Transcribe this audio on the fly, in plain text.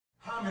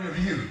How many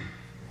of you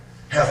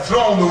have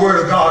thrown the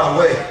word of God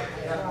away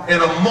in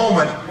a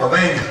moment of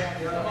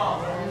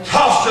anger,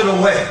 tossed it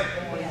away,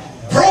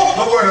 broke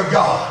the word of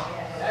God,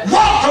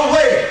 walked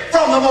away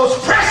from the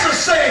most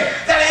precious thing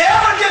that he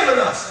ever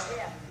given us?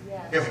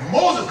 If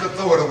Moses could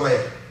throw it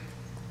away,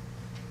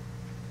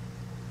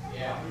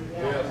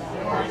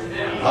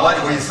 I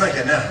like the way you're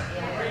thinking now.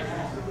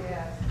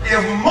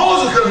 If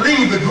Moses could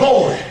leave the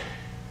glory,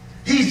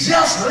 he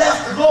just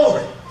left the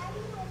glory.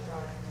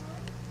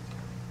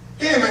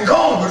 He ain't been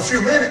gone but a few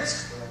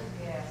minutes.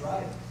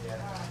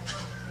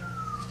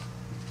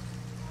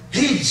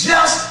 He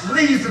just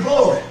leaves the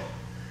glory.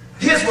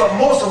 Here's what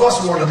most of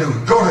us want to do.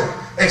 Go to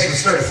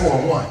Exodus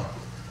 34:1.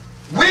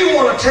 We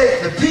want to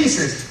take the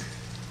pieces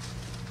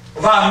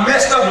of our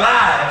messed up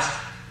lives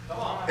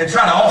and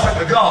try to offer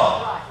it to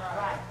God.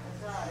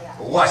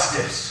 But watch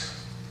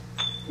this.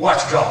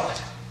 Watch God.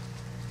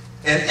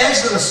 In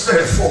Exodus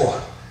 34,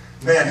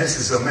 man, this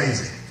is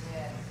amazing.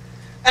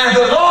 And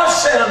the Lord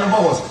said unto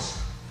Moses,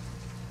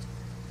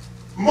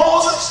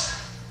 Moses,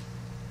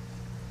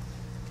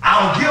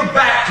 I'll give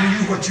back to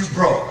you what you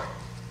broke.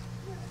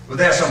 But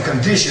there's some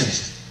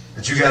conditions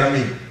that you got to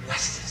meet. Watch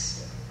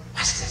this.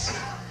 Watch this.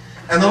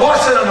 And the Lord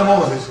said unto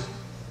Moses,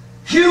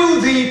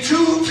 hew thee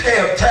 2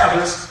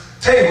 tables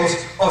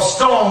of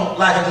stone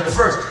like unto the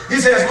first. He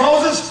says,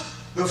 Moses,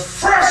 the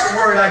first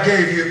word I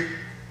gave you,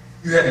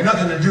 you had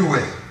nothing to do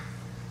with.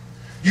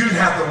 You didn't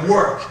have to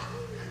work.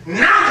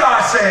 Now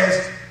God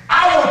says,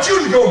 I want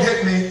you to go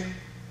get me.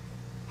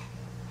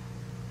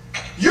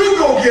 You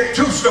go get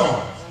 2 stones.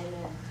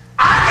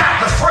 I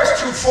got the first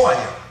 2 for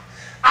you.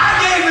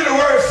 I gave you the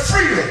word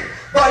freely.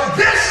 But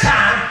this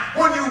time,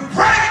 when you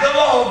break the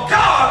law of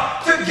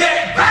God to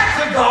get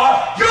back to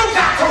God, you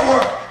got to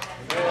work.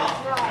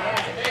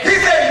 He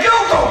said, you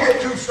go get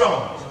 2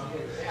 stones.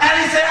 And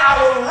he said, I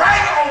will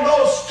write on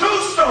those 2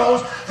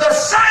 stones the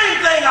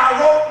same thing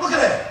I wrote. Look at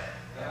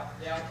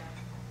that.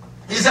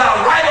 He said,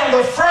 I'll write on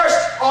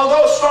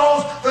those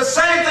stones the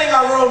same thing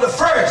I wrote on the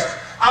first.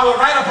 I will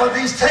write upon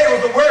these tables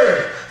the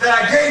word that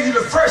I gave you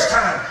the first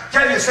time.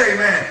 Can you say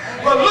amen?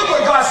 But look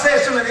what God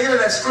says to him at the end of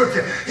that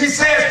scripture. He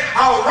says,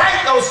 I'll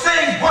write those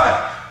things,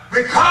 but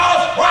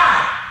because,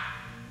 why?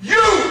 You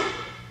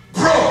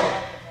broke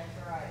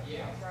it.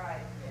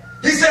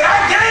 He said,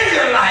 I gave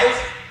you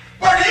life,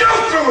 but you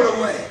threw it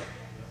away.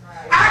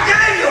 I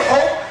gave you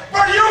hope,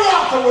 but you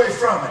walked away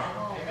from it.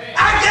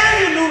 I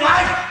gave you new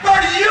life,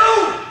 but you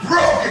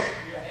broke it.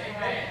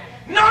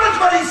 Notice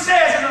what he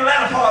says in the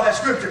latter part of that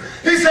scripture.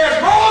 He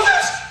says,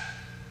 Moses,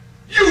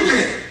 you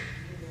did it.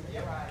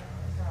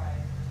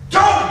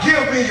 Don't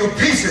give me your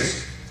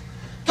pieces.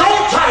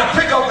 Don't try to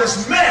pick up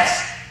this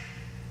mess.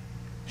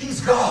 He's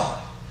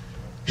God.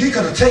 He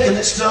could have taken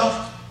this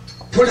stuff,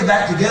 put it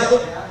back together,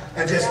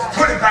 and just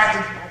put it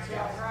back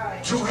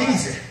too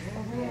easy.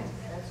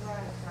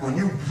 When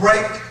you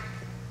break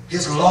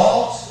his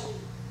laws,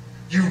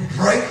 you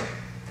break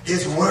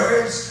his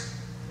words,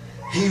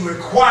 he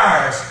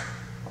requires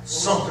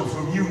something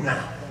from you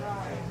now.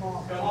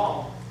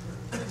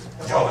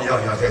 Y'all,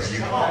 that's you.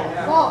 Come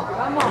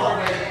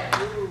on.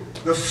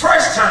 The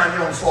first time,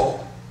 young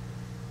folk,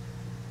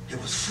 it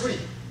was free.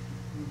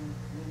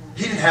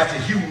 He didn't have to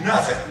hew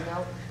nothing.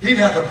 He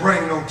didn't have to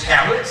bring no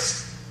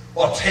tablets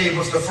or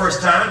tables the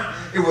first time.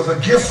 It was a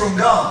gift from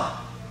God.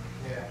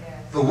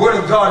 The word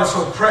of God is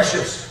so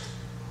precious.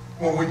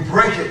 When we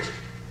break it,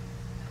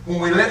 when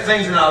we let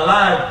things in our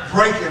life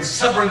break and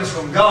separate us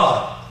from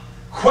God,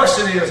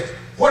 question is,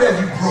 what have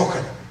you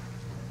broken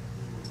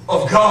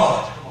of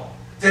God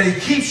that he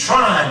keeps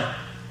trying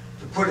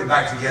to put it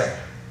back together?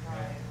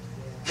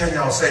 Can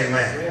y'all say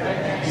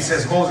amen? He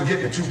says, Moses,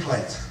 get me 2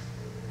 plates.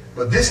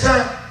 But this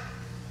time,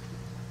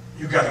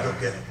 you got to go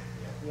get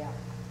them.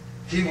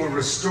 He will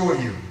restore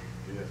you.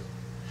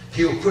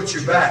 He'll put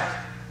you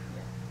back.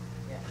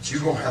 But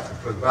you're going to have to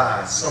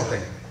provide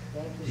something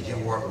he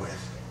can work with.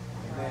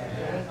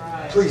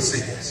 Please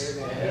see this.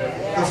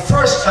 The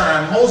first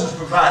time, Moses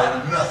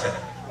provided nothing.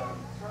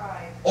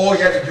 All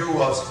you had to do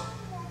was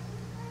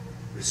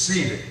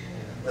receive it.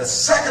 The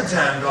second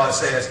time, God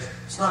says,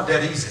 it's not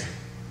that easy.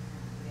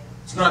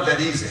 It's not that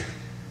easy.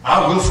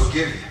 I will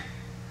forgive you.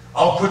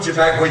 I'll put you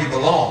back where you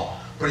belong.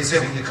 But he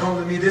said, when you come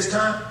to me this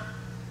time,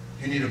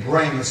 you need to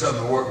bring me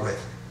something to work with.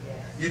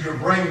 You need to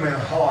bring me a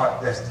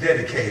heart that's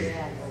dedicated.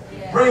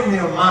 Bring me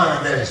a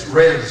mind that is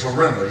ready to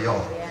surrender,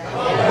 y'all.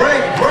 Bring